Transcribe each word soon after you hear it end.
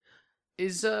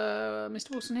Is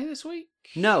Mr. Wilson here this week?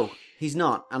 No, he's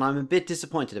not, and I'm a bit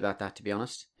disappointed about that, to be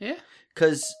honest. Yeah?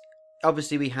 Because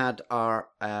obviously we had our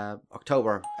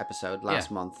October episode last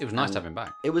month. It was nice to have him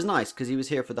back. It was nice because he was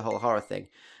here for the whole horror thing.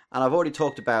 And I've already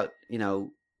talked about,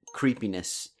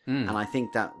 creepiness. And I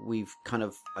think that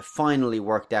I finally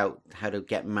worked out how to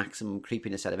get maximum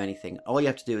creepiness out of anything. All you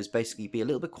have to do is basically be a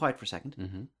little bit quiet for a second.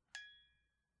 Mm-hmm.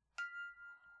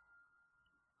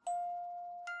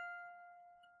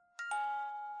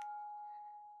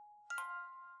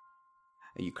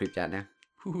 Are you creeped out now?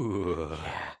 Ooh.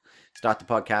 Yeah. Start the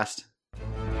podcast.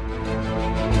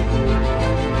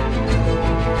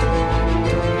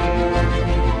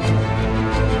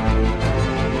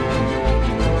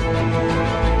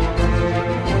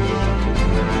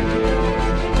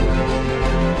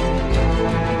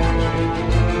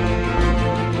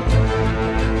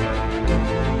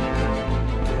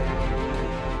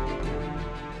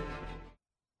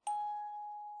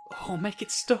 Oh, make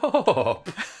it stop.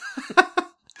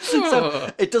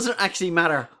 So it doesn't actually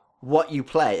matter what you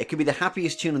play. It could be the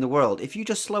happiest tune in the world. If you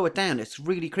just slow it down, it's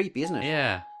really creepy, isn't it?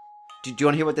 Yeah. Do you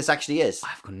want to hear what this actually is?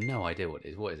 I've got no idea what it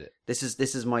is. What is it? This is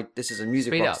a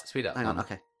music Speed box. up, speed up. Hang on,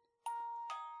 okay.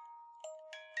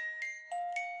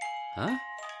 Huh?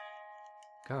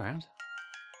 Go around.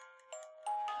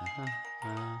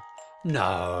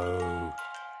 No.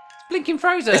 It's blinking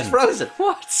frozen. It's frozen.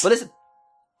 What? But listen.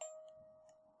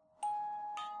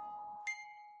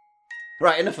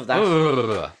 Right, enough of that.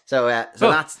 Ugh. So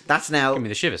that's now. Give me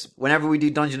the shivers. Whenever we do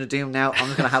Dungeon of Doom now, I'm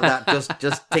just going to have that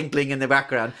just tinkling in the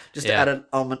background, just to add an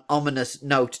ominous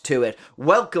note to it.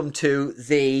 Welcome to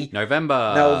the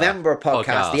November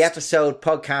podcast, the episode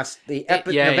podcast, the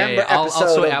November I'll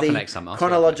episode sort it out of for the next time.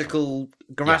 chronological,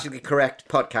 grammatically correct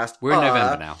podcast. We're in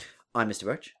November now. I'm Mr.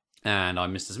 Birch. And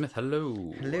I'm Mr. Smith.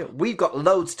 Hello. Hello. We've got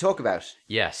loads to talk about.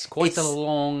 Yes, quite a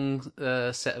long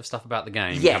set of stuff about the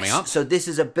game yes, coming up. So this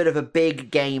is a bit of a big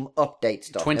game update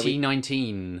stuff.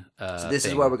 2019 So this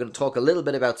is where we're going to talk a little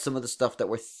bit about some of the stuff that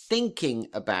we're thinking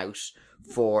about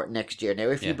for next year. Now,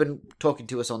 if you've been talking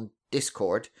to us on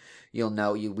Discord, you'll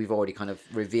know we've already kind of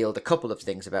revealed a couple of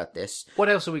things about this. What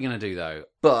else are we going to do, though?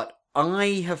 But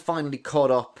I have finally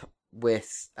caught up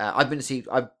with... I've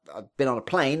been on a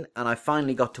plane, and I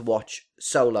finally got to watch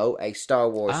Solo, a Star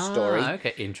Wars story.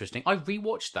 Okay, interesting. I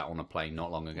rewatched that on a plane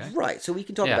not long ago. Right, so we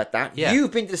can talk about that. Yeah.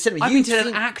 You've been to the cinema. I've been to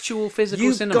an actual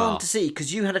physical cinema. You've gone to see,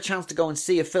 because you had a chance to go and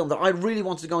see a film that I really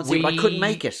wanted to go and see, but I couldn't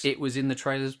make it. It was in the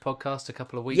Trailers podcast a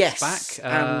couple of weeks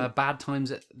back. Bad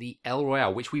Times at the El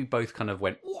Royale, which we both kind of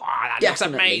went, wow, that looks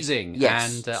amazing.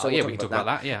 Yes. And we can talk about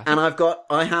that, yeah. And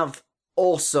I have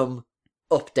awesome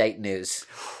update news.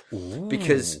 Ooh.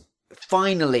 Because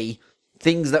finally,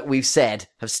 things that we've said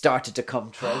have started to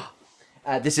come true.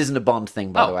 This isn't a Bond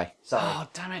thing, by the way. Sorry. Oh,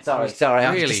 damn it. Sorry.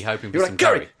 I was really hoping for you're some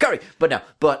like, Curry. But no.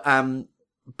 But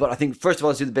I think first of all,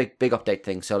 let's do the big update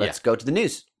thing. So let's go to the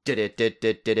news. This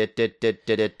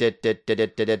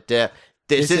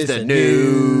is the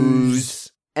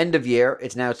news. End of year.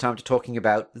 It's now time to talking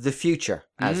about the future.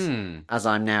 As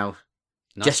I'm now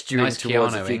gesturing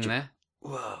towards the future. There.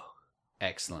 Whoa.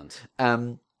 Excellent.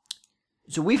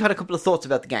 So we've had a couple of thoughts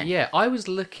about the game. Yeah, I was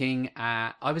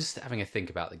having a think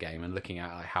about the game and looking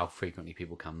at how frequently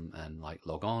people come and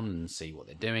log on and see what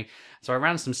they're doing. So I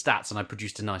ran some stats and I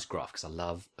produced a nice graph because I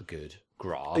love a good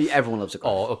graph. Everyone loves a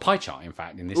graph. Or a pie chart, in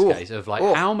fact, in this case, of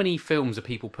how many films are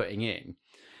people putting in.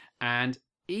 And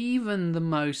even the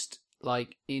most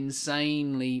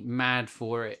insanely mad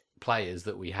for it players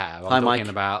that we have. I'm talking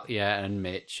about, and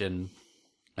Mitch and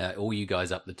all you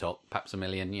guys up the top, perhaps a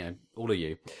million, all of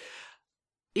you.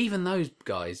 Even those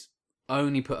guys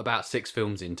only put about 6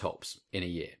 films in tops in a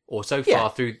year, or so far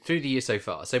through the year so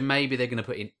far. So maybe they're going to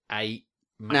put in 8.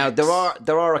 Max. Now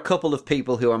there are a couple of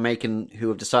people who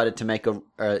have decided to make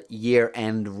a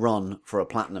year-end run for a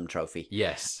platinum trophy.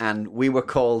 Yes, and we were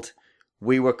called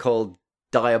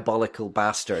diabolical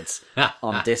bastards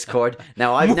on Discord.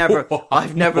 Now I've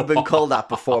never been called that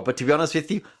before, but to be honest with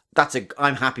you,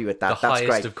 I'm happy with that. That's great.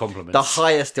 The highest of compliments. The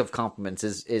highest of compliments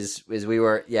is we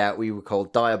were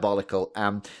called diabolical.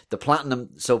 The platinum.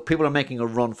 So people are making a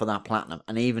run for that platinum,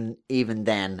 and even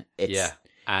then, it's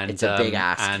a big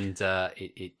ask, and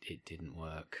it didn't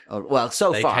work. Oh, well,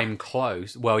 so they far came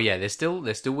close. Well, yeah, there's still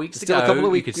weeks to go. A couple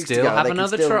of weeks you could still have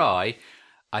another try.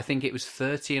 I think it was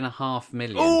 30.5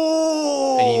 million.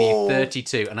 Oh! And you need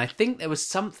 32. And I think there was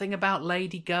something about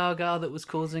Lady Gaga that was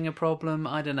causing a problem.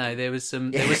 I don't know. There was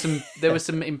some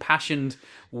impassioned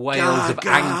wails of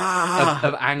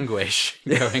anguish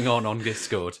going on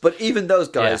Discord. But even those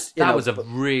guys, that was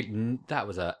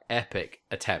an epic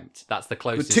attempt. That's the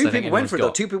closest. But two people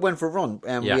went for a run.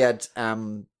 We had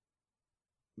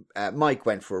Mike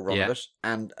went for a run of it,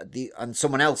 and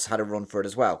someone else had a run for it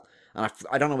as well. And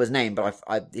I don't know his name, but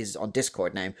he's on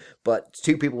Discord name. But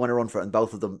 2 people went to run for it, and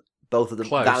both of them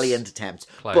Close. valiant attempts.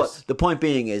 Close. But the point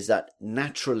being is that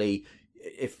naturally,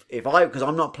 because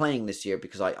I'm not playing this year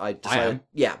because I decided,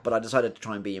 but I decided to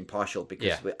try and be impartial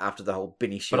because after the whole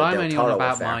Benicio But I'm del only Toro on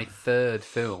about affair, my 3rd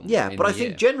film. Yeah, but I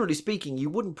think generally speaking, you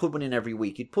wouldn't put one in every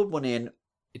week. You'd put one in.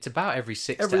 It's about every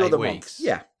 6 to 8 other weeks.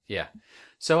 Month. Yeah.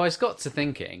 So I got to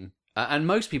thinking, and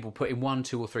most people put in 1,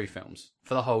 2, or 3 films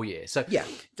for the whole year. So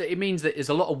it means that there's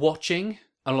a lot of watching,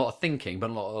 a lot of thinking, but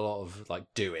a lot of like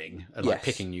doing and like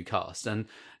picking new cast. And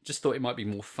just thought it might be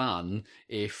more fun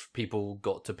if people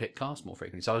got to pick cast more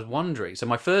frequently. So I was wondering. So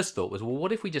my first thought was, well,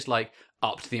 what if we just like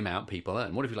upped the amount people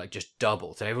earn? What if we like just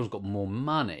double so everyone's got more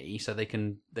money so they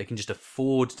can just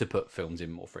afford to put films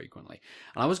in more frequently?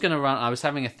 And I was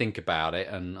having a think about it,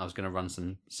 and I was going to run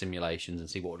some simulations and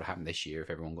see what would happen this year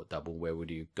if everyone got double. Where would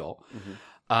you got?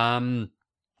 Mm-hmm.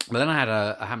 But then I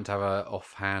happened to have an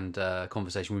offhand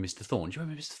conversation with Mr. Thorne. Do you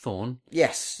remember Mr. Thorne?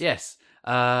 Yes.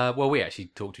 Well, we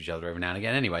actually talk to each other every now and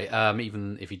again anyway.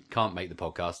 Even if he can't make the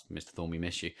podcast, Mr. Thorne, we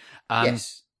miss you.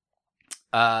 Yes.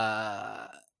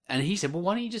 And he said, well,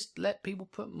 why don't you just let people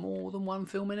put more than 1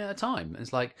 film in at a time? And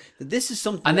it's like, this is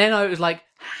something. And then I was like,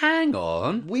 hang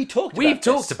on. We've talked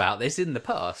about this in the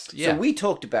past. Yeah. So we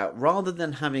talked about rather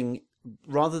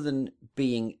than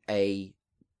being a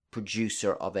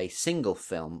producer of a single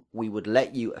film, we would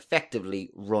let you effectively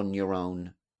run your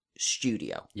own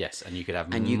studio. Yes, and you could have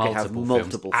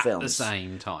multiple films at the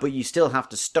same time. But you still have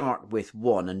to start with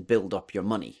one and build up your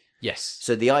money. Yes.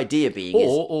 So the idea being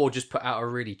or just put out a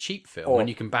really cheap film and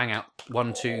you can bang out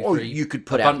 1, 2, 3. Or you could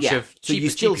put a out bunch of so you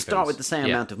still start films. with the same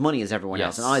amount of money as everyone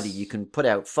else, and either you can put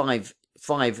out five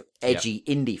edgy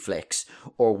indie flicks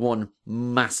or 1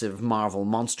 massive Marvel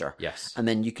monster. Yes. And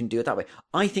then you can do it that way.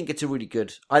 I think that's a really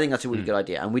good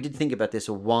idea. And we did think about this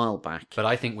a while back. But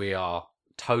I think we are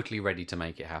totally ready to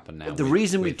make it happen now. The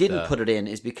reason we didn't put it in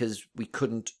is because we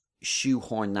couldn't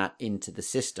shoehorn that into the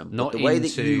system. Not the way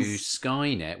into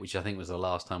Skynet, which I think was the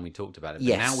last time we talked about it.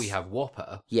 But now we have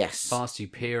Whopper. Yes. Far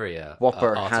superior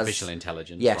Whopper artificial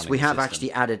intelligence. Yes, we have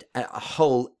actually added a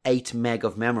whole 8 meg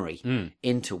of memory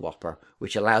into Whopper,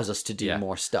 which allows us to do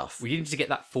more stuff. We needed to get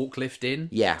that forklift in.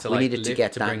 Yeah, we needed to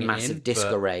get that massive disk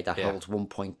array that holds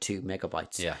 1.2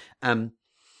 megabytes. Yeah. And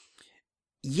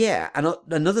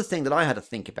another thing that I had to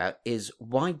think about is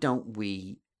why don't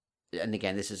we, and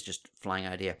again, this is just a flying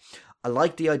idea, I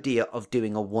like the idea of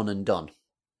doing a one and done.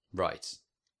 Right.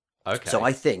 Okay. So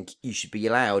I think you should be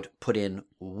allowed put in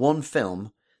 1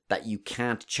 film that you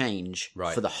can't change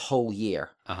for the whole year.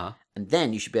 Uh-huh. And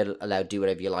then you should be allowed to do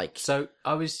whatever you like. So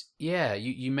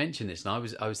you mentioned this,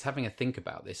 and I was having a think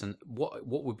about this, and what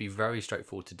would be very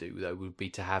straightforward to do, though, would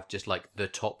be to have just like the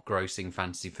top grossing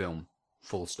fantasy film.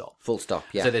 Full stop.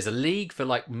 Yeah. So there's a league for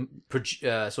like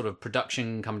sort of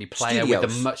production company player with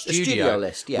the studio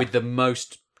list, with the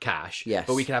most cash. Yes.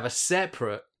 But we could have a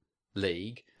separate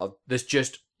league that's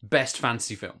just best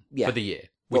fantasy film for the year,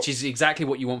 which is exactly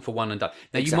what you want for one and done.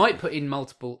 Now you might put in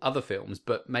multiple other films,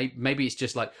 but maybe it's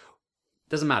just like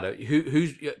doesn't matter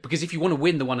who's because if you want to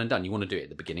win the one and done, you want to do it at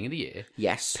the beginning of the year.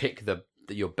 Yes. Pick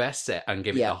your best set and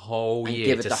give it the whole year.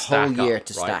 Give it the whole year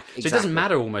to stack. So it doesn't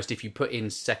matter almost if you put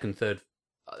in second, third.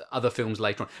 Other films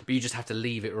later on, but you just have to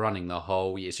leave it running the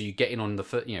whole year. So you get in on the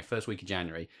first week of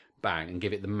January, bang, and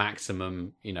give it the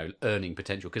maximum earning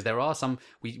potential. Because there are some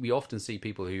we often see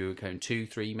people who are going 2,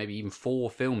 3, maybe even 4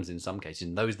 films in some cases,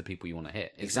 and those are the people you want to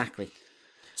hit. Exactly.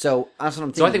 So that's what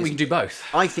I'm thinking. So I think we can do both.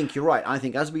 I think you're right. I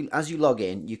think as you log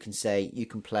in, you can say you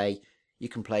can play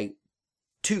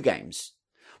 2 games.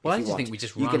 Well, I just think we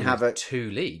just run can have 2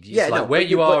 leagues. Where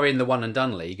you are in the one and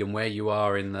done league and where you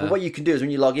are in the... But what you can do is when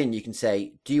you log in, you can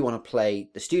say, do you want to play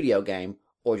the studio game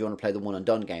or do you want to play the one and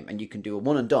done game? And you can do a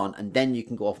one and done and then you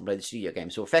can go off and play the studio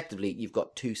game. So effectively, you've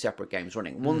got 2 separate games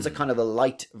running. One's a kind of a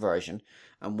light version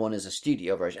and one is a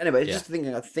studio version. Anyway, it's just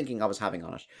thinking I was having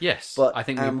on it. Yes, but I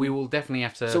think we will definitely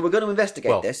have to... So we're going to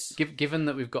investigate this. Given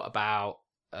that we've got about...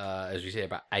 as we say,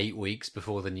 about 8 weeks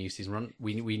before the new season run,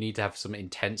 we need to have some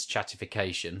intense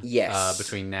chattification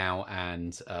between now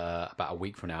and about a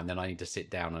week from now, and then I need to sit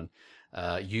down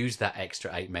and use that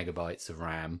extra 8 megabytes of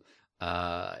RAM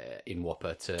in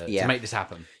Whopper to make this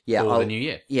happen for the new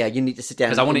year. Yeah, you need to sit down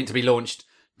because I want it to be launched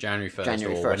January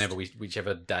 1st or whenever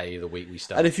whichever day of the week we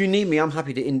start. And if you need me, I'm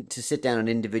happy to sit down and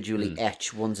individually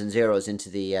etch 1s and 0s into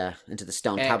the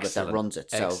stone tablet that runs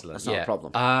it. So that's not a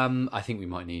problem. I think we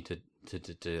might need to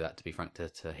do that, to be frank,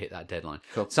 to hit that deadline.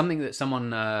 Cool. Something that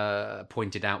someone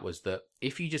pointed out was that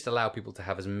if you just allow people to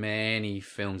have as many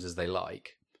films as they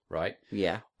like, right?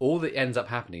 Yeah. All that ends up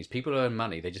happening is people earn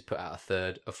money. They just put out a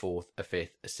third, a fourth, a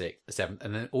fifth, a sixth, a seventh,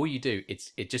 and then all you do,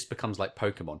 it just becomes like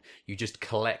Pokemon. You just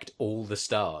collect all the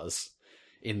stars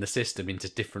in the system into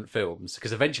different films,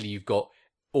 because eventually you've got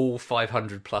all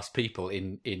 500 plus people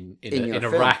in a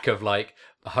rack of like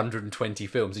 120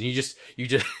 films, and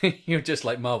you're just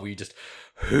like Marvel. You just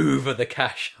hoover the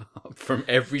cash up from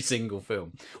every single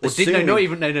film. Or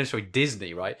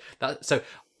Disney, right? So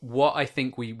what I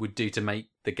think we would do to make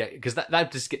the game, because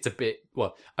that just gets a bit,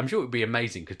 well, I'm sure it would be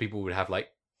amazing because people would have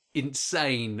like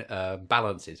insane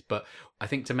balances, but I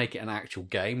think to make it an actual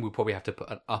game, we'll probably have to put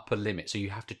an upper limit. So you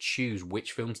have to choose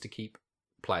which films to keep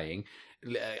playing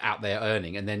out there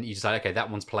earning, and then you decide, okay, that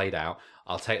one's played out,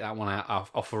 I'll take that one out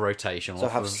off a rotation, or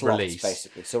off have of slots, release,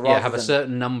 basically. So have a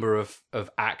certain number of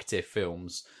active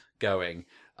films going.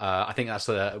 I think that's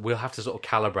we'll have to sort of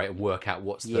calibrate and work out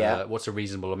what's a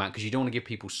reasonable amount, because you don't want to give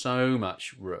people so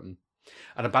much room.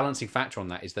 And a balancing factor on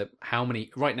that is that how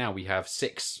many, right now we have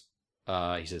 6.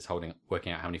 He says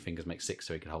working out how many fingers make 6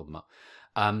 so he can hold them up.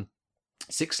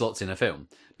 6 slots in a film.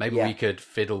 Maybe we could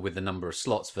fiddle with the number of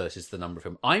slots versus the number of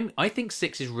film. I think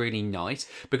 6 is really nice,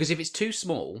 because if it's too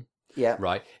small,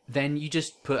 right, then you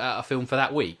just put out a film for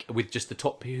that week with just the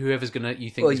top, whoever's is going to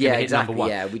hit number 1.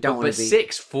 Yeah, we don't want to be...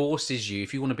 6 forces you,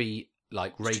 if you want to be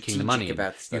like raking the money in,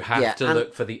 you have to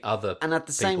look for the other and at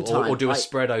the same people, time, or do a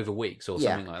spread over weeks or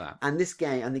something like that. And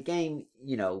the game,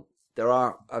 there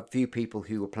are a few people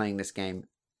who are playing this game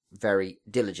very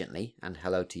diligently, and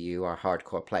hello to you, our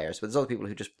hardcore players. But there's other people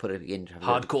who just put it in.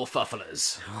 Hardcore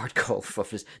fufflers. Hardcore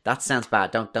fufflers. That sounds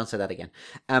bad. Don't say that again.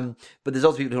 But there's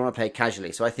also people who want to play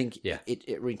casually. So I think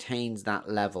it retains that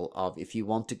level of, if you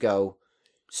want to go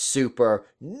super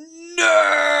nerds,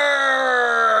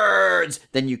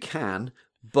 then you can.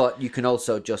 But you can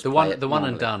also just the one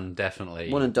and done, definitely.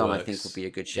 One and done, works. I think, would be a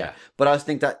good shout. Yeah. But I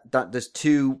think that there's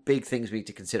 2 big things we need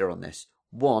to consider on this.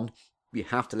 One, you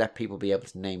have to let people be able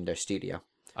to name their studio,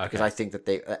 because I think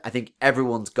that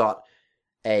everyone's got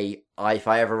if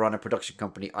I ever run a production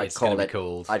company, I'd call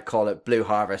it Blue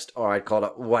Harvest, or I'd call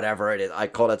it whatever it is.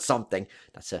 I'd call it something.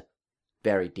 That's a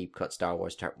very deep cut Star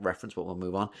Wars reference, but we'll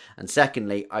move on. And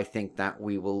secondly, I think that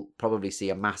we will probably see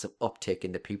a massive uptick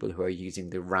in the people who are using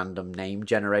the random name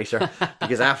generator,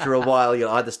 because after a while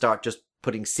you'll either start just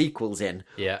putting sequels in,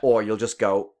 or you'll just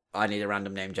go, I need a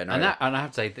random name generator. And I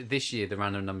have to say that this year the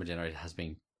random number generator has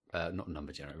been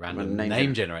random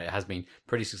name generator has been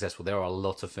pretty successful. There are a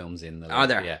lot of films in there. Are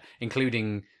there? Yeah,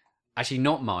 including, actually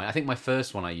not mine. I think my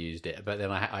first one I used it, but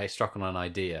then I struck on an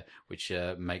idea which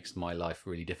makes my life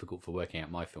really difficult for working out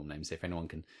my film names. If anyone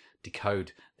can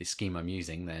decode the scheme I'm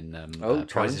using, then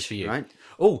prizes for you. Right.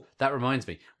 Oh, that reminds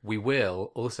me, we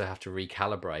will also have to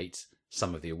recalibrate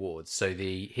some of the awards. So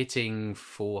the hitting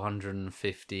 400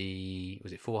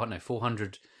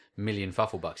 million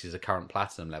Fufflebucks is a current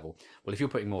platinum level. Well, if you're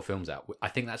putting more films out, I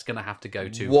think that's going to have to go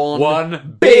to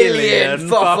 1 billion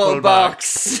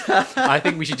Fufflebucks. I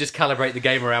think we should just calibrate the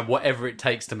game around whatever it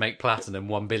takes to make platinum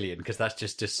 1 billion, because that's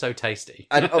just so tasty.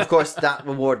 And of course, that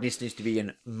reward needs to be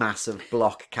in massive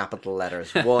block capital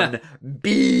letters. 1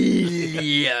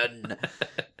 billion.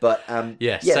 But so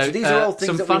these are all things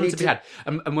some that fun we need to be had.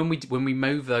 And when we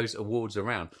move those awards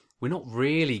around, we're not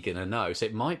really going to know. So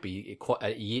it might be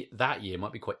that year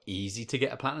might be quite easy to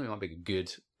get a platinum. It might be a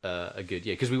good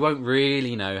year, because we won't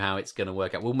really know how it's going to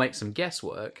work out. We'll make some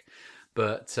guesswork,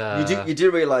 but you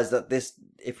do realise that this,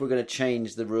 if we're going to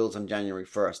change the rules on January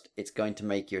 1st, it's going to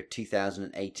make your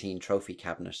 2018 trophy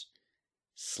cabinet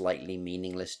slightly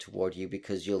meaningless toward you,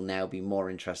 because you'll now be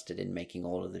more interested in making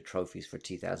all of the trophies for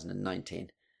 2019.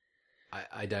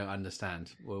 I don't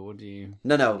understand. Well, what do you...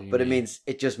 No, but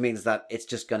it just means that it's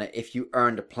just going to... If you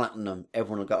earned a platinum,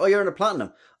 everyone will go, oh, you earned a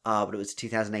platinum. But it was a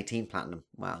 2018 platinum.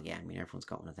 Well, yeah, I mean, everyone's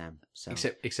got one of them. So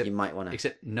except you might want to...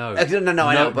 Except, no. No,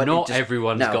 I know, but... Not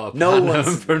everyone's got a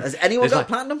platinum. Has anyone got a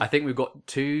platinum? I think we've got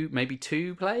maybe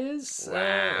two players.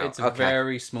 Wow. It's a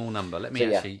very small number. I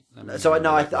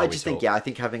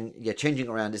think having... changing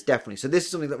around is definitely... So this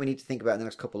is something that we need to think about in the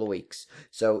next couple of weeks.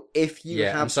 So if you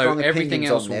have strong opinions on this... everything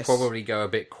else will probably go a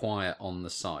bit quiet on the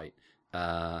site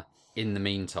in the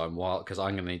meantime, because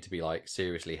I'm going to need to be like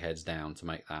seriously heads down to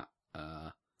make that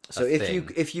so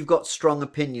if you've got strong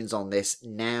opinions on this,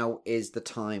 now is the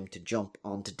time to jump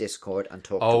onto Discord and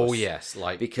talk to us. Oh yes,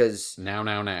 because now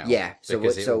yeah,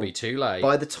 because it will be too late.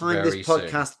 By the time this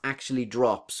podcast actually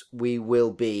drops, we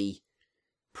will be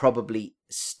probably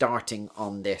starting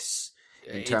on this.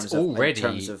 In terms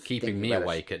of keeping me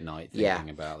awake at night thinking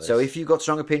about this. So if you've got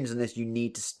strong opinions on this, you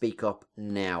need to speak up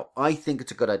now. I think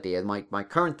it's a good idea. My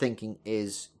current thinking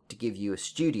is to give you a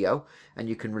studio, and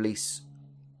you can release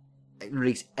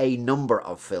release a number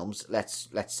of films. Let's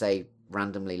say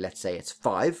randomly, let's say it's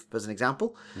 5 as an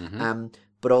example. Mm-hmm.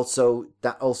 But also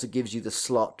that also gives you the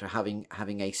slot to having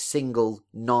a single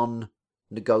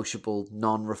non-negotiable,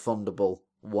 non-refundable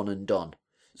one and done.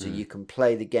 So you can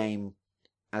play the game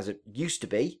as it used to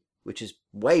be, which is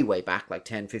way, way back, like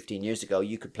 10, 15 years ago.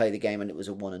 You could play the game and it was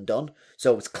a one and done.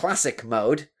 So it's classic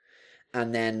mode.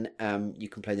 And then you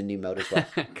can play the new mode as well.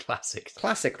 Classic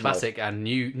mode. And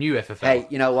new FFL. Hey,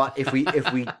 you know what? If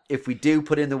we do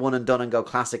put in the one and done and go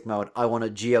classic mode, I want a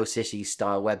GeoCities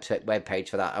style web page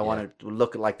for that. I want to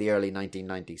look at like the early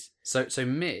 1990s. So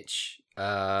Mitch.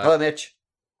 Hello, Mitch.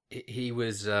 He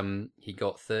was he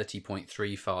got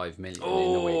 30.35 million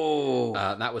in the week.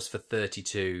 That was for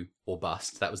 32 or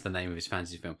Bust. That was the name of his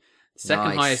fantasy film.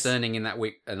 Second highest earning in that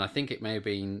week, and I think it may have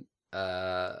been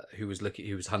who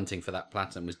was hunting for that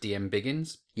platinum was DM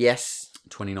Biggins. Yes,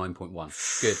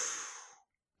 29.1. Good.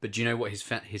 But do you know what his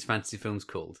fantasy film's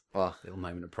called? Oh. Little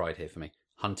moment of pride here for me.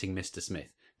 Hunting Mr.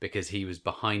 Smith, because he was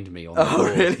behind me on the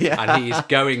board, really? and he's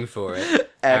going for it.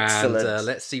 Excellent. And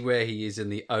let's see where he is in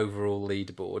the overall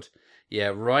leaderboard.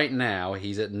 Yeah, right now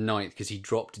he's at 9th because he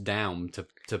dropped down to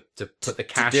put the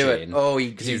cash in. Oh,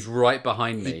 because he was right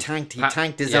behind me. He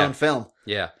tanked his own film.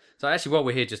 Yeah. So actually, while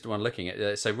we're here, just one looking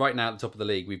at so right now at the top of the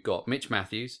league, we've got Mitch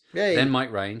Matthews, then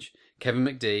Mike Range, Kevin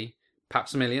McD,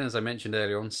 Papsamillion, as I mentioned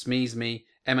earlier on, Smeeze Me,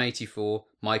 M84,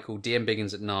 Michael, DM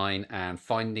Biggins at 9, and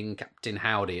Finding Captain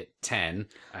Howdy at 10.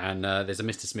 And there's a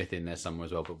Mr. Smith in there somewhere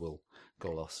as well, but we'll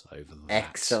gloss over that.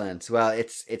 Excellent. Well,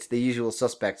 it's the usual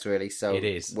suspects, really. So it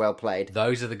is well played.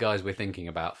 Those are the guys we're thinking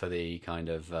about for the kind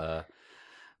of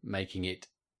making it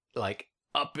like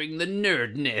upping the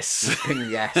nerdness.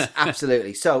 Yes,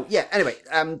 absolutely. So yeah. Anyway,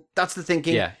 that's the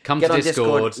thinking. Yeah, Get to on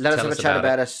Discord. Let us have a chat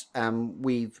about it.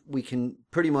 We can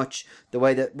pretty much, the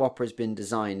way that Whopper's been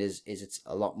designed is it's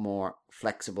a lot more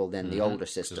flexible than the older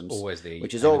systems,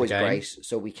 which is always great.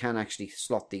 So we can actually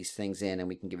slot these things in and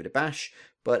we can give it a bash.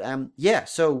 But yeah,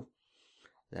 so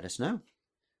let us know.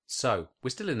 So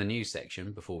we're still in the news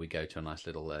section before we go to a nice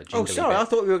little jingle. Oh, sorry, I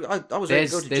thought we were. I was ready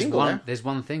to go to jingle there. There's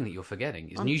one thing that you're forgetting.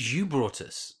 It's news you brought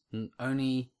us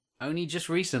only just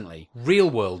recently. Real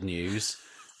world news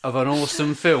of an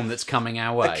awesome film that's coming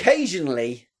our way.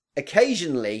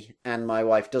 Occasionally, and my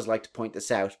wife does like to point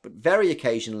this out, but very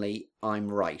occasionally, I'm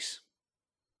right.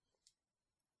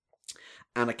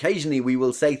 And occasionally, we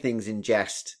will say things in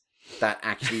jest that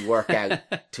actually work out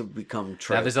to become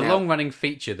true. Now, there's a long-running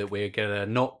feature that we're going to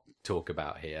not talk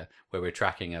about here, where we're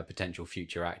tracking a potential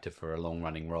future actor for a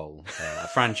long-running role, a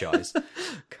franchise.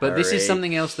 But this is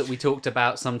something else that we talked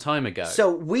about some time ago. So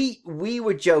we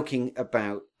were joking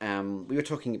about, we were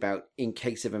talking about in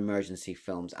case of emergency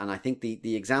films, and I think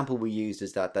the example we used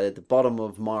is that at the bottom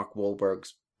of Mark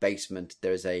Wahlberg's basement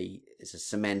there's a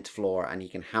cement floor, and he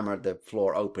can hammer the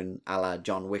floor open a la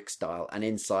John Wick style, and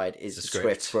inside is the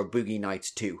script for Boogie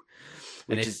Nights 2.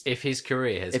 And if his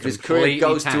career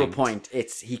goes tanked, to a point,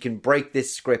 he can break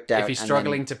this script out. If he's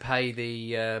struggling to pay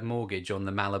the mortgage on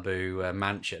the Malibu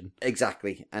mansion,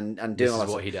 exactly, and doing this all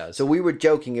is what he does. So we were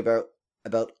joking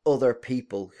about other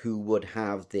people who would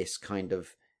have this kind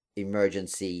of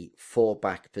emergency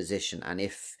fallback position, and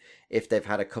if they've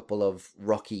had a couple of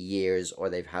rocky years or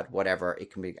they've had whatever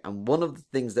it can be. And one of the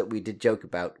things that we did joke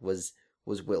about was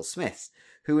Will Smith,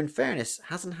 who in fairness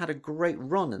hasn't had a great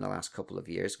run in the last couple of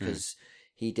years, because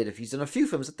he's done a few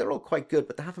films that they're all quite good,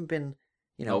 but they haven't been,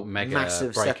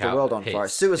 massive, set the world on fire.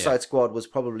 Suicide Squad was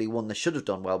probably one that should have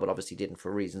done well, but obviously didn't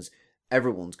for reasons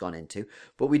everyone's gone into.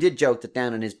 But we did joke that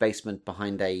down in his basement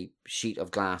behind a sheet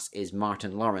of glass is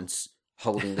Martin Lawrence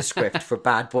holding the script for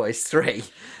Bad Boys 3.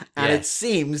 And it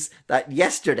seems that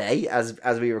yesterday,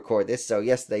 as we record this, so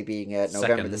yesterday being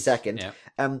November the 2nd,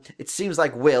 it seems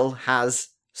like Will has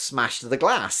smashed the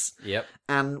glass. Yep.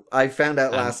 And I found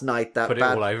out last night that put it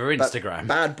all over Instagram.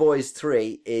 Bad Boys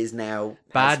 3 is now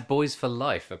Bad Boys for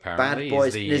Life, apparently. Bad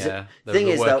Boys. The thing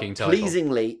is, though, title.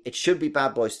 Pleasingly, it should be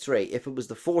Bad Boys 3. If it was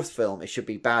the fourth film, it should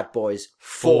be Bad Boys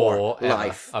for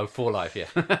Life. Oh, for life, yeah.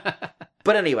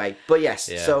 But anyway, yes.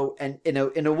 Yeah. So, and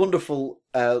in a wonderful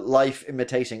life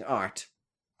imitating art,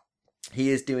 he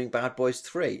is doing Bad Boys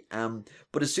 3.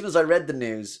 But as soon as I read the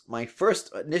news, my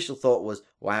first initial thought was,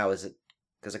 wow, is it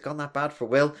because it gone that bad for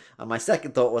Will? And my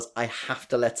second thought was, I have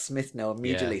to let Smith know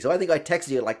immediately. Yeah. So I think I texted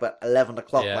you at like about 11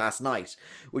 o'clock last night,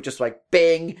 with just like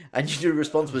bing, and your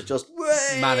response was just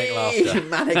manic laughter.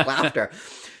 Manic laughter.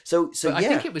 So I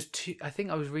think it was I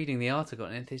think I was reading the article,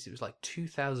 and it was like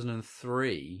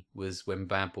 2003 was when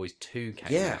Bad Boys 2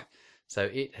 came out. So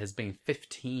it has been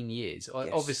 15 years. Yes.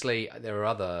 Obviously, there are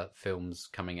other films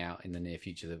coming out in the near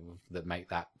future that make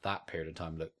that period of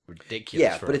time look ridiculous.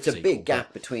 Yeah, but it's a big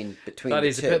gap between the two.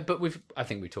 But I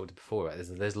think we talked before about this.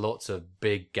 There's lots of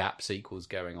big gap sequels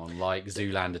going on, like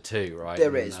Zoolander 2, right?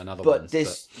 There is, and other ones.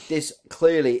 This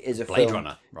clearly is a Blade film.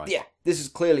 Runner, right? Yeah, this is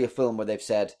clearly a film where they've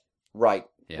said, right,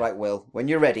 Will, when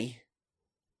you're ready,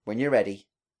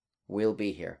 we'll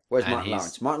be here. Where's Martin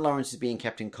Lawrence? Martin Lawrence is being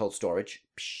kept in cold storage.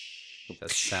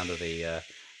 That's the sound of the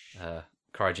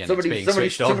cryogenics being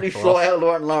switched on. Somebody fly out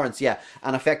Martin Lawrence, yeah.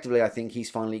 And effectively, I think he's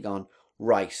finally gone,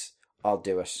 right, I'll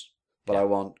do it. But I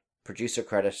want producer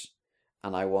credit,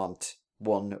 and I want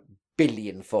 1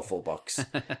 billion fuffle bucks.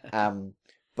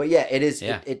 But yeah, it is.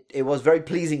 Yeah. It was very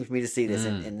pleasing for me to see this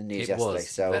in the news yesterday.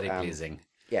 Was very pleasing.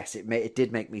 Yes, it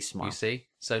did make me smile. You see?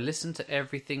 So listen to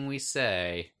everything we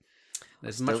say.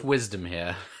 There's much wisdom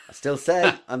here. I'm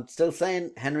still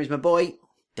saying, Henry's my boy.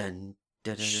 Dun,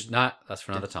 dun, dun, dun. No, that's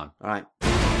for another time. All right.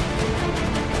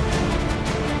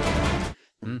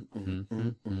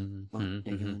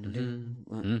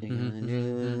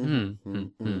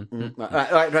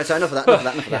 Right. So enough of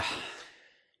that.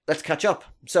 Let's catch up.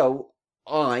 So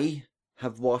I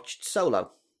have watched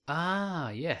Solo. Ah,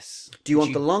 yes. Do you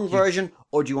want the long version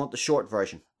or do you want the short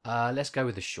version? Let's go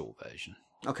with the short version.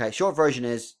 Okay, short version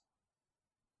is...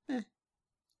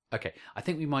 Okay, I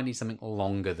think we might need something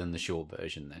longer than the short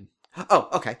version then. Oh,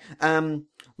 okay.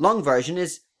 Long version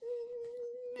is...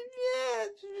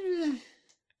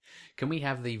 Can we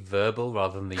have the verbal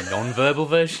rather than the non-verbal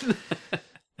version?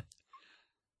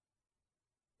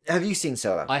 Have you seen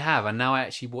Solo? I have, and now I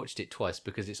actually watched it twice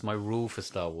because it's my rule for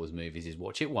Star Wars movies is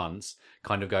watch it once,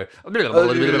 kind of go...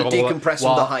 decompress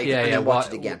from the hype, and then watch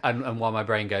it again. And while my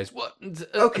brain goes, what?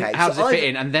 Okay, how does it fit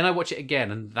in? And then I watch it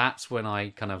again, and that's when I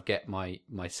kind of get my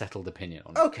settled opinion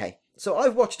on it. Okay, so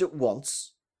I've watched it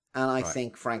once, and I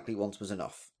think, frankly, once was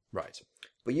enough. Right.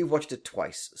 But you've watched it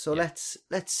twice, so let's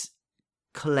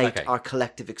collate our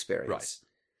collective experience. Right.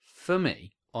 For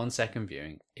me, on second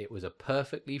viewing, it was a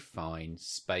perfectly fine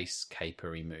space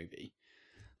capery movie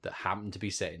that happened to be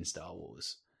set in Star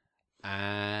Wars.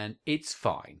 And it's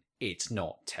fine. It's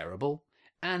not terrible,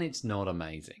 and it's not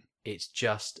amazing. It's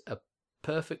just a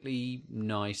perfectly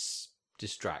nice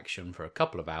distraction for a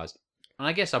couple of hours. And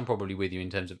I guess I'm probably with you in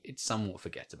terms of it's somewhat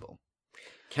forgettable.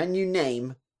 Can you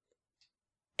name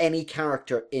any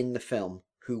character in the film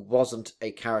who wasn't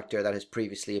a character that has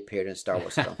previously appeared in a Star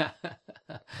Wars film?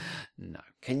 No.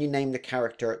 Can you name the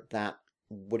character that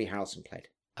Woody Harrelson played?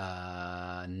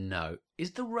 No.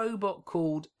 Is the robot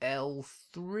called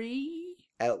L3?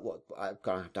 What? I'm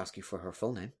going to have to ask you for her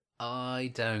full name.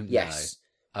 I don't know. Yes.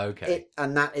 Okay.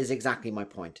 And that is exactly my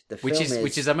point. Which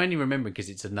is I'm only remembering because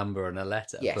it's a number and a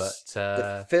letter. Yes. But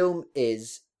the film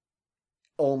is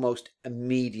almost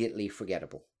immediately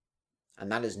forgettable.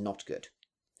 And that is not good.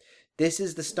 This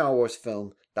is the Star Wars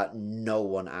film that no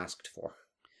one asked for.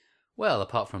 Well,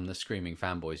 apart from the screaming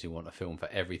fanboys who want a film for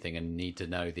everything and need to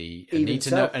know they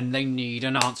need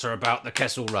an answer about the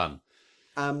Kessel Run.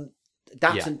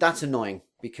 That's annoying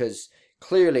because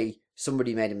clearly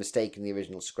somebody made a mistake in the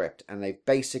original script and they've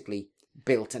basically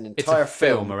built an entire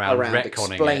film around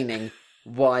explaining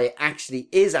why it actually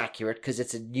is accurate because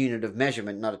it's a unit of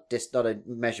measurement, not a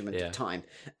measurement of time.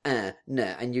 No,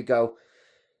 and you go,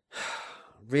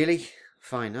 really?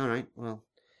 Fine, all right, well.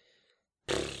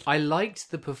 I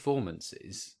liked the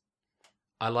performances.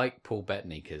 I like Paul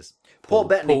Bettany because Paul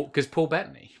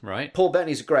Bettany, right? Paul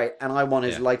Bettany's great, and I want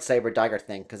his lightsaber dagger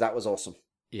thing because that was awesome.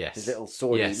 Yes, his little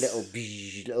swordy,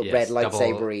 little red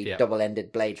lightsabery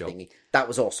double-ended blade thingy. That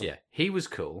was awesome. Yeah, he was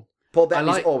cool. Paul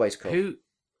Bettany's always cool. Who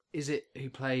is it? Who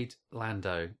played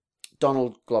Lando?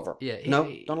 Donald Glover. Yeah,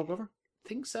 Donald Glover.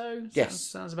 Think so. Yes,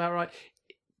 sounds about right.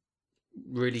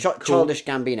 Really cool. Childish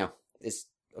Gambino is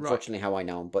unfortunately right. how I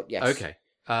know him, but yes. Okay.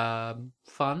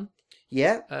 Fun.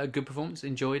 Yeah. Good performance.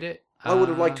 Enjoyed it. I would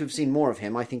have liked to have seen more of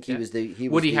him. I think he was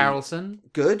Woody Harrelson.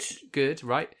 Good.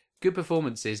 Right. Good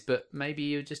performances, but maybe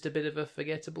you're just a bit of a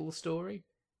forgettable story.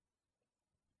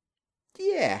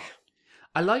 Yeah.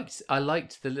 I liked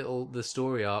the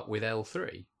story arc with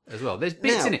L3 as well. There's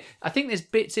bits in it. I think there's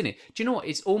bits in it. Do you know what?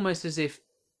 It's almost as if,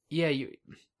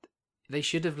 they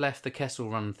should have left the Kessel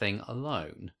Run thing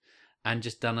alone and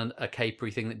just done a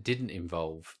capery thing that didn't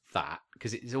involve that,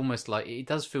 because it's almost like it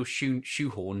does feel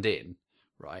shoehorned in,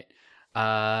 right?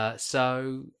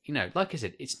 So like I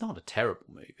said, it's not a terrible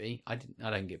movie. I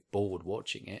don't get bored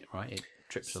watching it, right? It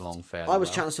trips along fairly well. I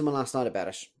was chatting to someone last night about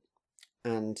it,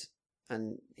 and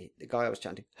the guy I was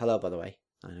chatting to, hello by the way,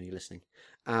 I know you're listening.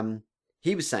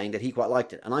 He was saying that he quite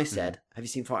liked it, and I said, "Have you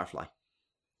seen Firefly?"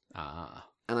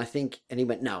 And I think, and he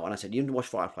went, no. And I said, you need to watch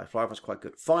Firefly. Firefly's quite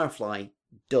good. Firefly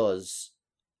does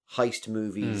heist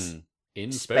movies in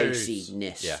spaciness.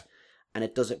 space. Yeah. And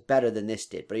it does it better than this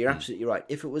did. But you're absolutely right.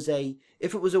 If it was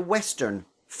a Western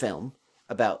film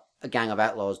about a gang of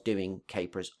outlaws doing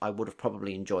capers, I would have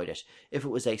probably enjoyed it. If it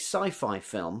was a sci-fi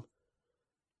film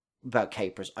about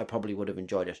capers, I probably would have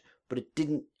enjoyed it. But it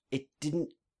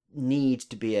didn't need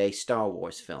to be a Star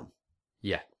Wars film.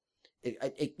 Yeah.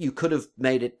 You could have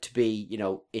made it to be,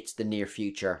 it's the near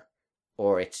future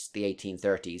or it's the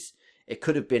 1830s. It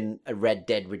could have been a Red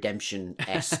Dead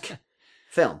Redemption-esque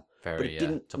film.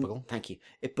 Very topical. Thank you.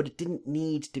 But it didn't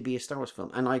need to be a Star Wars film.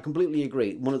 And I completely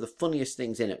agree. One of the funniest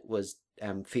things in it was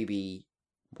Phoebe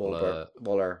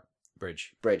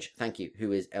Waller-Bridge. Thank you.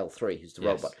 Who is L3, who's the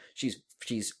robot. She's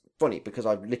funny because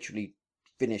I've literally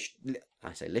finished...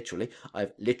 I say literally.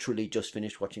 I've literally just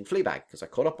finished watching Fleabag because I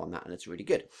caught up on that and it's really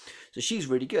good. So she's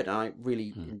really good and I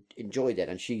really enjoyed it.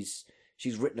 And she's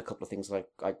written a couple of things that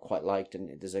I quite liked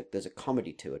and there's a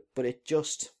comedy to it. But it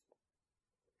just...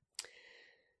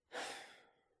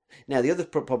 Now, the other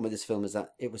problem with this film is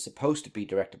that it was supposed to be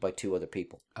directed by two other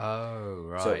people. Oh,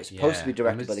 right. So it's supposed to be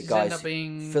directed by the guys,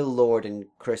 Phil Lord and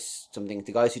Chris something,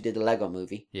 the guys who did the Lego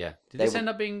movie. Yeah. Did this end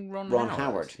up being Ron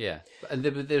Howard? Yeah. And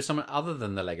there was someone other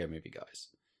than the Lego movie guys?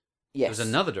 Yes. There was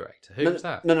another director. Who was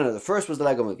that? No. The first was the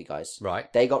Lego movie guys.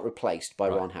 Right. They got replaced by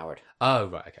Ron Howard. Oh,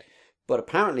 right, okay. But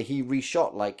apparently he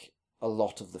reshot like a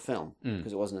lot of the film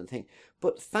because it wasn't a thing.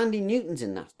 But Thandie Newton's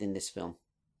in this film.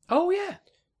 Oh, yeah.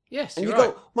 Yes, and you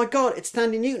right. go, my God, it's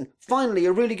Thandie Newton. Finally,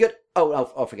 a really good...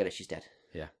 Oh, forget it, she's dead.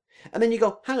 Yeah. And then you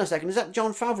go, hang on a second, is that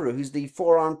Jon Favreau, who's the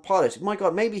four-armed pilot? My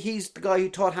God, maybe he's the guy who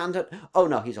taught Hand to... Oh,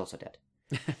 no, he's also dead.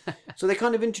 So they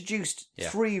kind of introduced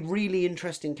three really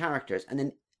interesting characters and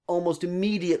then almost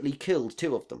immediately killed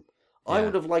two of them. Yeah. I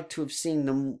would have liked to have seen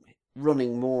them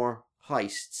running more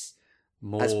heists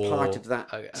as part of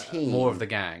that team. More of the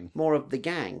gang.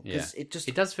 Yeah.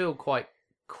 It does feel quite...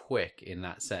 quick in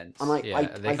that sense. And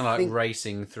they're kind of like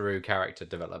racing through character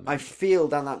development. I feel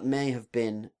that may have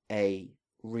been a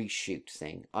reshoot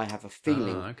thing. I have a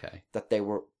feeling that they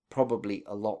were probably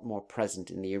a lot more present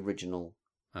in the original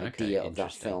idea of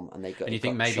that film, and they got. And you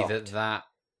think maybe that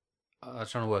I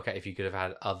was trying to work out if you could have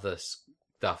had other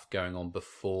stuff going on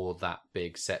before that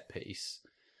big set piece.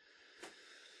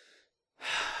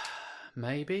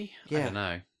 Maybe. I don't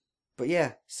know. But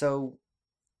yeah, so.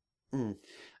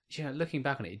 Looking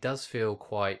back on it, it does feel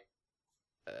quite,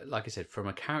 like I said, from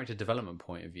a character development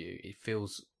point of view, it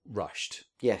feels rushed.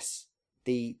 Yes,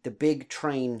 the big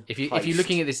train. If you're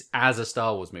looking at this as a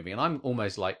Star Wars movie, and I'm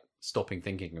almost like stopping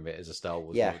thinking of it as a Star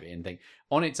Wars movie and think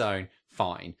on its own,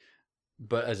 fine,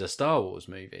 but as a Star Wars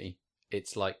movie,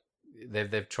 it's like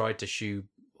they've tried to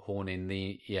shoehorn in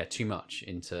too much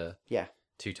into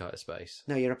too tight a space.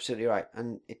 No, you're absolutely right,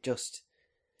 and it just.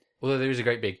 Although there is a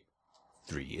great big.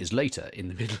 3 years later in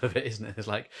the middle of it, isn't it? It's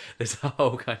like there's a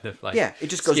whole kind of like it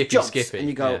just goes skippy, and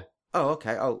you go, oh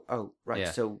okay, oh right.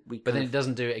 Yeah. So but then it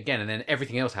doesn't do it again, and then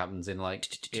everything else happens in like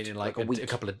a week. A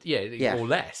couple of or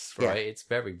less, right? Yeah. It's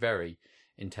very very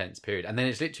intense period, and then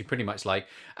it's literally pretty much like,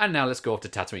 and now let's go off to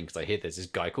Tatooine because I hear there's this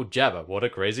guy called Jabba. What a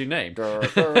crazy name! So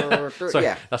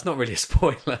that's not really a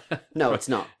spoiler. No, it's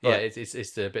not. But... Yeah,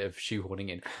 it's a bit of shoehorning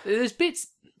in.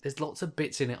 There's lots of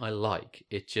bits in it I like.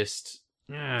 It just.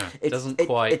 Yeah, it doesn't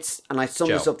quite. And I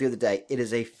summed this up the other day. It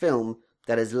is a film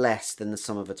that is less than the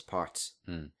sum of its parts.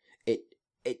 It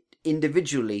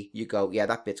individually, you go, yeah,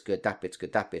 that bit's good, that bit's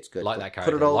good, that bit's good. Like that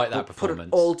character, like that performance. Put it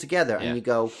all together, and you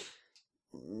go,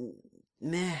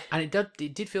 meh. And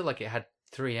it did feel like it had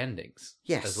 3 endings.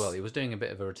 Yes, as well. It was doing a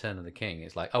bit of a Return of the King.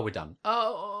 It's like, oh, we're done.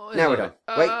 Oh, now we're done.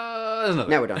 Wait,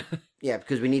 now we're done. Yeah,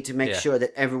 because we need to make sure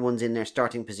that everyone's in their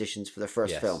starting positions for the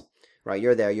first film. Right,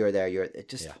 you're there. It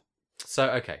just. Yeah. So,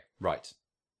 okay, right.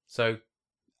 So,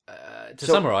 to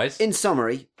summarise... In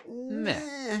summary...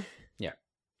 Meh. Yeah.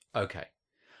 Okay.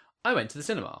 I went to the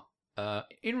cinema.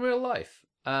 In real life.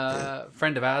 A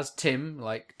friend of ours, Tim,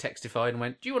 textified and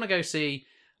went, do you want to go see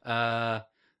Bad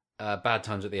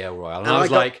Times at the El Royale? And I was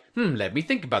like, let me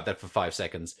think about that for 5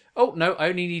 seconds. Oh, no, I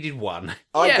only needed 1.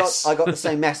 I got the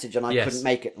same message and I couldn't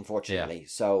make it, unfortunately. Yeah.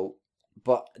 So...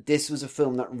 But this was a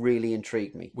film that really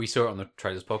intrigued me. We saw it on the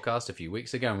Trailers podcast a few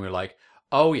weeks ago and we were like,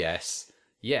 oh, yes,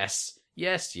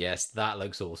 that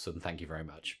looks awesome. Thank you very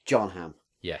much. John Hamm.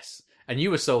 Yes. And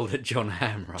you were sold at John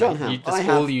Hamm, right? John Hamm. That's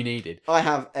all you needed. I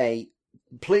have a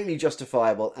completely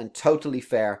justifiable and totally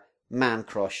fair man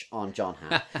crush on John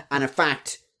Hamm. And in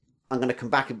fact, I'm going to come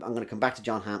back to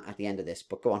John Hamm at the end of this,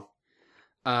 but go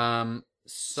on.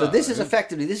 So this is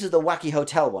effectively, this is the wacky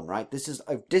hotel one, right? This is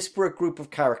a disparate group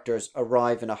of characters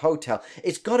arrive in a hotel.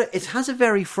 It has a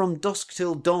very From Dusk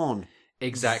Till Dawn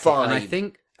exactly, vibe and I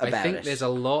think it. there's a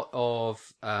lot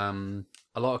of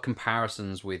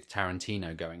comparisons with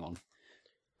Tarantino going on.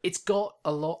 It's got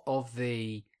a lot of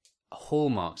the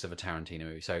hallmarks of a Tarantino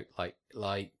movie. So like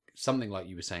something like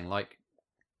you were saying, like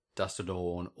Dust to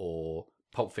Dawn or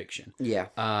Pulp Fiction. Yeah.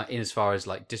 In as far as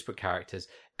like disparate characters,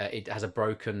 it has a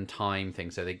broken time thing,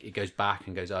 so it goes back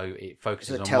and goes. It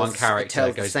focuses on one character. It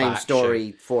tells goes the same back,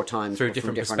 story 4 times through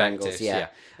different perspectives. angles. Yeah,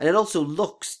 and it also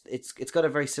looks. It's got a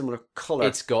very similar color.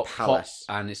 It's got palette.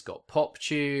 pop and it's got pop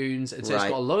tunes, and so it's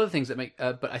got a lot of things that make.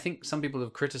 But I think some people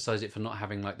have criticised it for not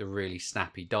having like the really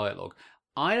snappy dialogue.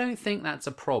 I don't think that's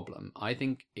a problem. I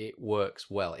think it works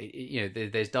well.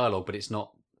 There's dialogue, but it's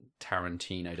not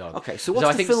Tarantino dialogue. Okay, so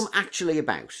what's the film actually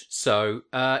about? So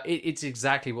it's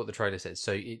exactly what the trailer says.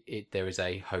 So there is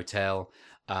a hotel.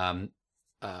 A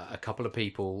couple of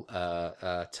people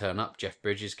turn up. Jeff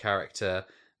Bridges' character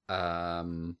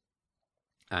and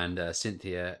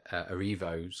Cynthia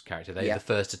Erivo's character. They're the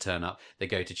first to turn up. They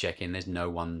go to check in. There's no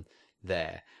one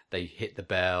there. They hit the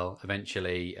bell.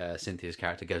 Eventually, Cynthia's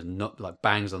character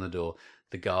bangs on the door.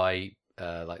 The guy,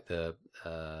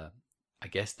 I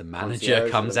guess the manager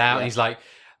comes out and he's like,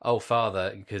 "Oh,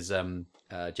 father," because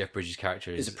Jeff Bridges'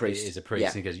 character is a priest. Yeah.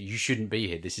 And he goes, "You shouldn't be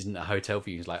here. This isn't a hotel for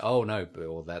you." He's like, "Oh no,"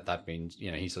 or that means,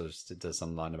 he sort of does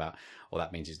some line about, "Well,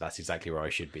 that means that's exactly where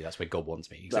I should be. That's where God wants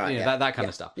me." That kind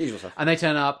of stuff. Usual stuff. And they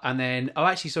turn up, and then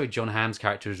John Hamm's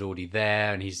character is already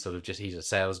there, and he's he's a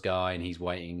sales guy, and he's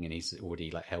waiting, and he's already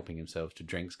like helping himself to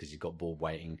drinks because he's got bored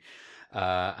waiting.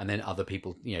 And then other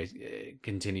people,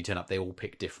 continue to turn up. They all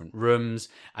pick different rooms,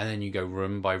 and then you go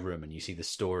room by room, and you see the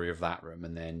story of that room,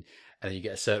 and then you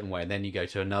get a certain way, and then you go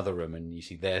to another room, and you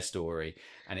see their story,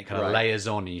 and it kind of layers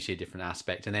on, and you see a different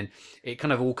aspect, and then it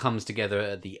kind of all comes together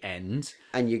at the end.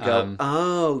 And you go,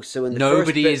 so in the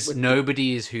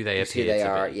nobody is who they appear to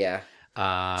be. Yeah.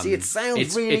 See, it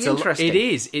sounds really interesting. It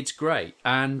is. It's great,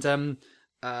 and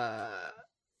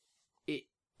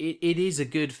It is a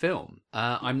good film.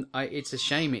 It's a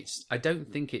shame. I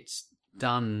don't think it's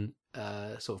done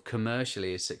sort of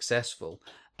commercially as successful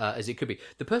as it could be.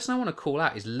 The person I want to call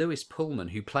out is Lewis Pullman,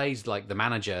 who plays like the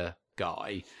manager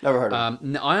guy. Never heard of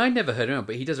him. I never heard of him,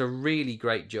 but he does a really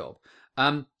great job.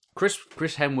 Chris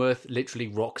Hemsworth literally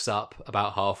rocks up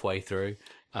about halfway through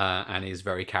and is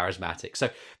very charismatic.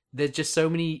 So there's just so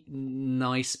many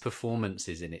nice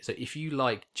performances in it. So if you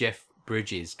like Jeff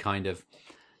Bridges kind of...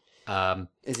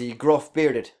 is he gruff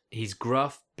bearded? He's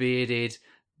gruff bearded,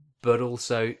 but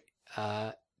also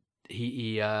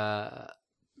he has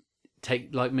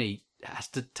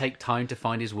to take time to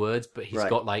find his words, but he's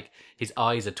got like his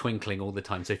eyes are twinkling all the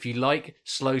time. So if you like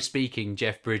slow speaking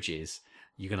Jeff Bridges,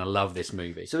 you're gonna love this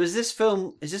movie. So is this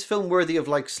film worthy of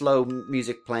like slow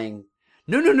music playing?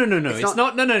 No. It's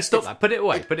not. No. Stop that. Put it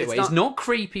away. It's not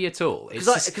creepy at all. It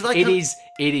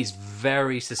is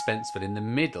very suspenseful in the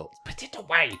middle. Put it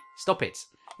away. Stop it.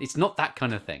 It's not that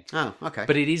kind of thing. Oh, okay.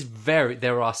 But it is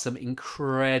there are some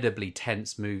incredibly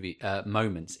tense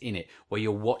moments in it where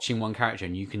you're watching one character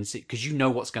and you can see, because you know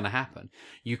what's going to happen.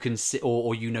 You can see,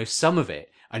 or you know some of it,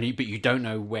 but you don't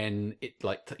know when it,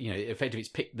 effectively it's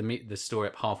picked the story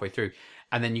up halfway through,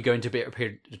 and then you go into a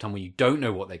period of time where you don't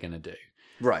know what they're going to do.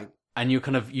 Right. And you're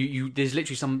kind of there's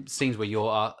literally some scenes where you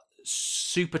are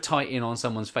super tight in on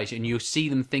someone's face, and you see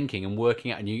them thinking and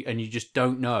working out, and you just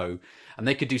don't know, and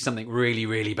they could do something really,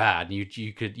 really bad, and you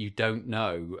don't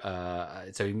know.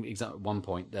 So at one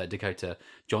point, Dakota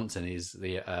Johnson is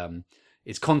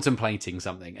contemplating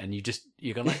something, and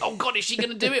you're going like, oh god, is she going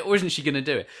to do it or isn't she going to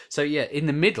do it? So yeah, in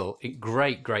the middle,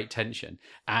 great tension,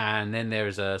 and then there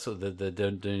is a sort of the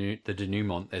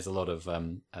denouement. There's a lot of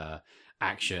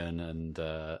action, and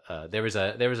there is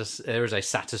a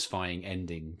satisfying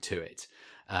ending to it,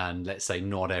 and let's say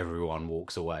not everyone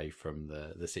walks away from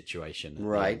the situation,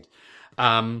 right?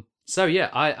 So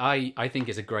yeah, I think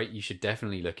it's a great. You should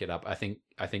definitely look it up. I think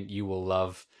you will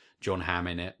love John Hamm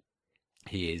in it.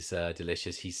 He is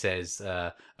delicious. He says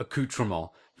accoutrement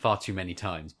far too many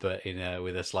times, but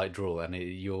with a slight drawl, and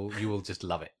you will just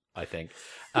love it, I think.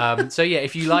 So yeah,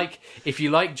 if you like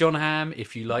John Hamm,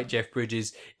 if you like Jeff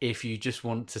Bridges, if you just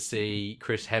want to see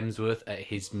Chris Hemsworth at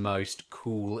his most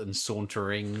cool and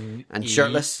sauntering and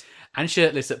shirtless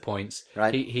at points,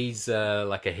 right? He's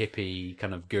like a hippie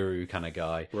kind of guru kind of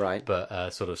guy, right?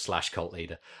 But sort of / cult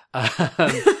leader, right?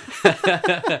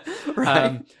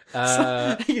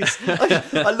 I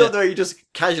love the way you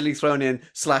just casually thrown in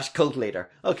 / cult leader.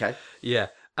 Okay, yeah.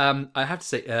 I have to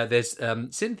say, there's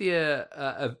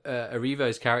Cynthia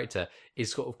Erivo's character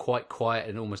is sort of quite quiet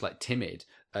and almost like timid.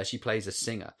 She plays a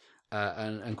singer.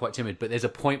 And quite timid, but there's a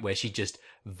point where she just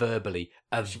verbally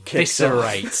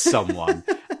eviscerates someone,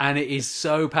 and it is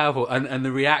so powerful. And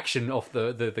the reaction of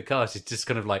the cast is just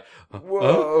kind of like,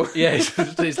 whoa, yeah,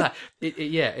 it's like,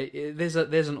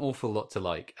 there's an awful lot to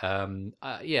like.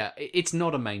 It's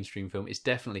not a mainstream film.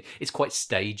 It's quite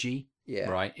stagey. Yeah,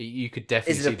 right. You could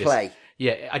definitely see this. Play?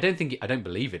 Yeah, I don't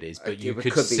believe it is, but you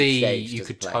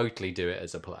could totally do it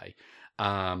as a play.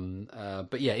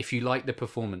 But yeah, if you like the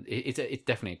performance, it's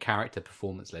definitely a character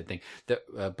performance led thing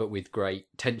but with great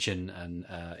tension and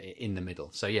in the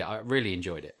middle. So yeah, I really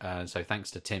enjoyed it. So thanks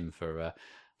to Tim for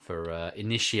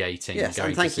initiating. Yes, and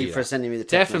and thank you for sending me the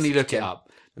text definitely look Tim. it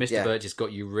up. Mr. Birch has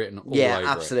got you written all over it.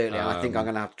 Absolutely. And I think I'm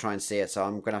going to have to try and see it. So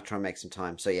I'm going to have to try and make some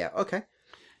time. So yeah, okay,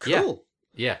 cool.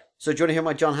 Yeah. So do you want to hear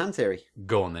my John Hamm theory?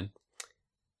 Go on then.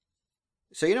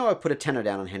 So I put a tenner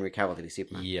down on Henry Cavill to be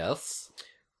Superman. Yes.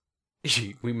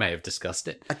 We may have discussed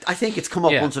it. I think it's come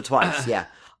up once or twice, yeah.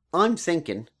 I'm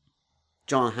thinking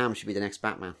John Hamm should be the next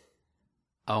Batman.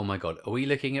 Oh my god, are we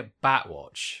looking at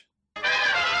Batwatch?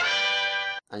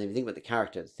 And if you think about the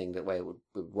character thing, that way it would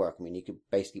work. I mean, you could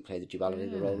basically play the duality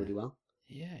of the role really well.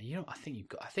 Yeah, I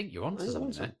think you're onto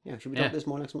something there. Yeah, should we talk this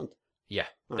more next month? Yeah,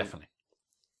 definitely.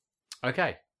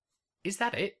 Okay, is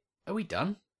that it? Are we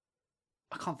done?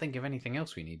 I can't think of anything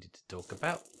else we needed to talk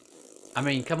about. I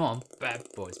mean, come on, bad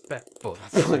boys. Stop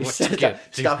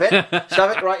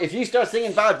it! Right, if you start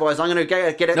singing "Bad Boys," I'm going to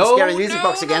get out the scary music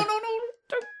box again.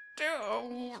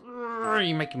 No!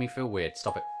 You're making me feel weird.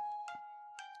 Stop it!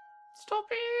 Stop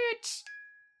it!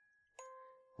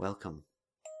 Welcome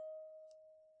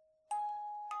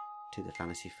to the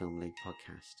Fantasy Film League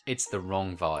podcast. It's the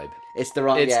wrong vibe. It's the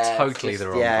wrong. It's totally the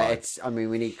wrong vibe. I mean,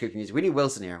 we need creepy music. We need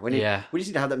Wilson here. We just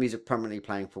need to have that music permanently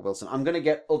playing for Wilson. I'm going to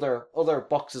get other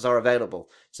boxes are available.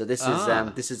 So this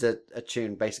is a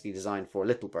tune basically designed for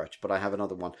Little Birch, but I have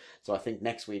another one. So I think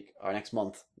next week or next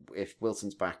month, if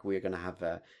Wilson's back, we're going to have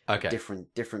a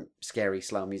different scary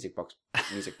slow music for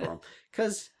him.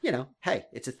 Because hey,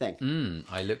 it's a thing.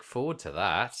 I look forward to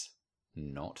that.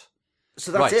 Not.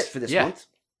 So that's it for this month.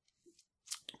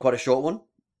 Quite a short one.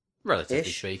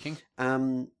 Relatively speaking.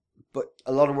 But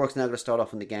a lot of work's now going to start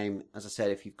off in the game. As I said,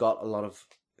 if you've got a lot of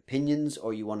opinions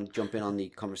or you want to jump in on the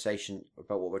conversation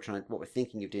about what we're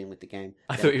thinking of doing with the game,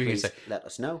 I thought you were going to say, let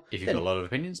us know. If you've got a lot of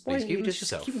opinions, please keep them to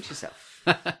yourself. Keep them to yourself.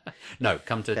 No,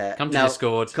 come to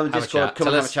Discord. Come to Discord. Come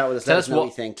and have a chat with us. Let us know what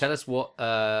you think. Tell us what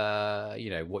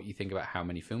what you think about how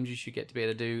many films you should get to be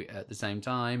able to do at the same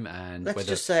time, and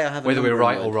whether we're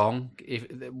right or wrong.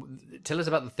 Tell us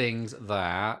about the things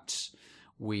that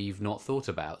we've not thought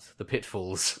about, the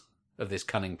pitfalls of this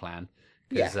cunning plan.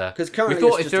 Because currently we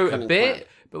thought it through a bit,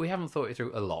 but we haven't thought it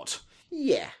through a lot.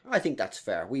 Yeah, I think that's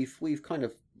fair. We've kind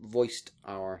of voiced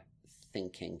our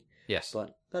thinking. Yes,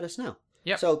 but let us know.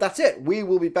 Yeah. So that's it. We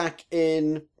will be back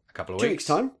in a couple of 2 weeks'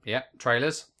 time. Yeah,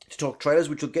 trailers to talk trailers,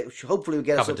 which will hopefully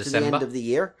get us up to the end of the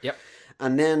year. Yep.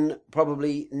 And then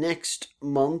probably next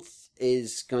month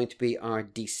is going to be our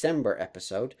December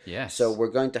episode. Yes. So we're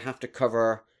going to have to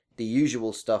cover the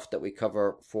usual stuff that we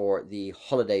cover for the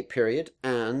holiday period,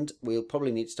 and we'll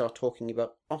probably need to start talking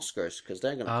about Oscars because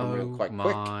they're going to come real quite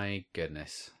quick. Oh my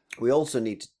goodness. We also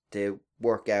need to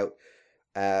work out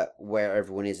where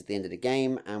everyone is at the end of the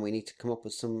game, and we need to come up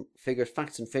with some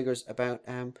facts and figures about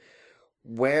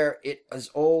where it has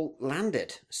all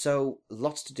landed. So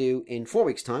lots to do in 4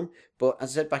 weeks' time, but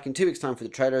as I said, back in 2 weeks' time for the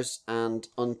trailers, and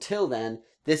until then,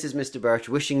 this is Mr. Birch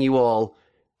wishing you all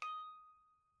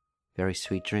very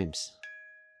sweet dreams.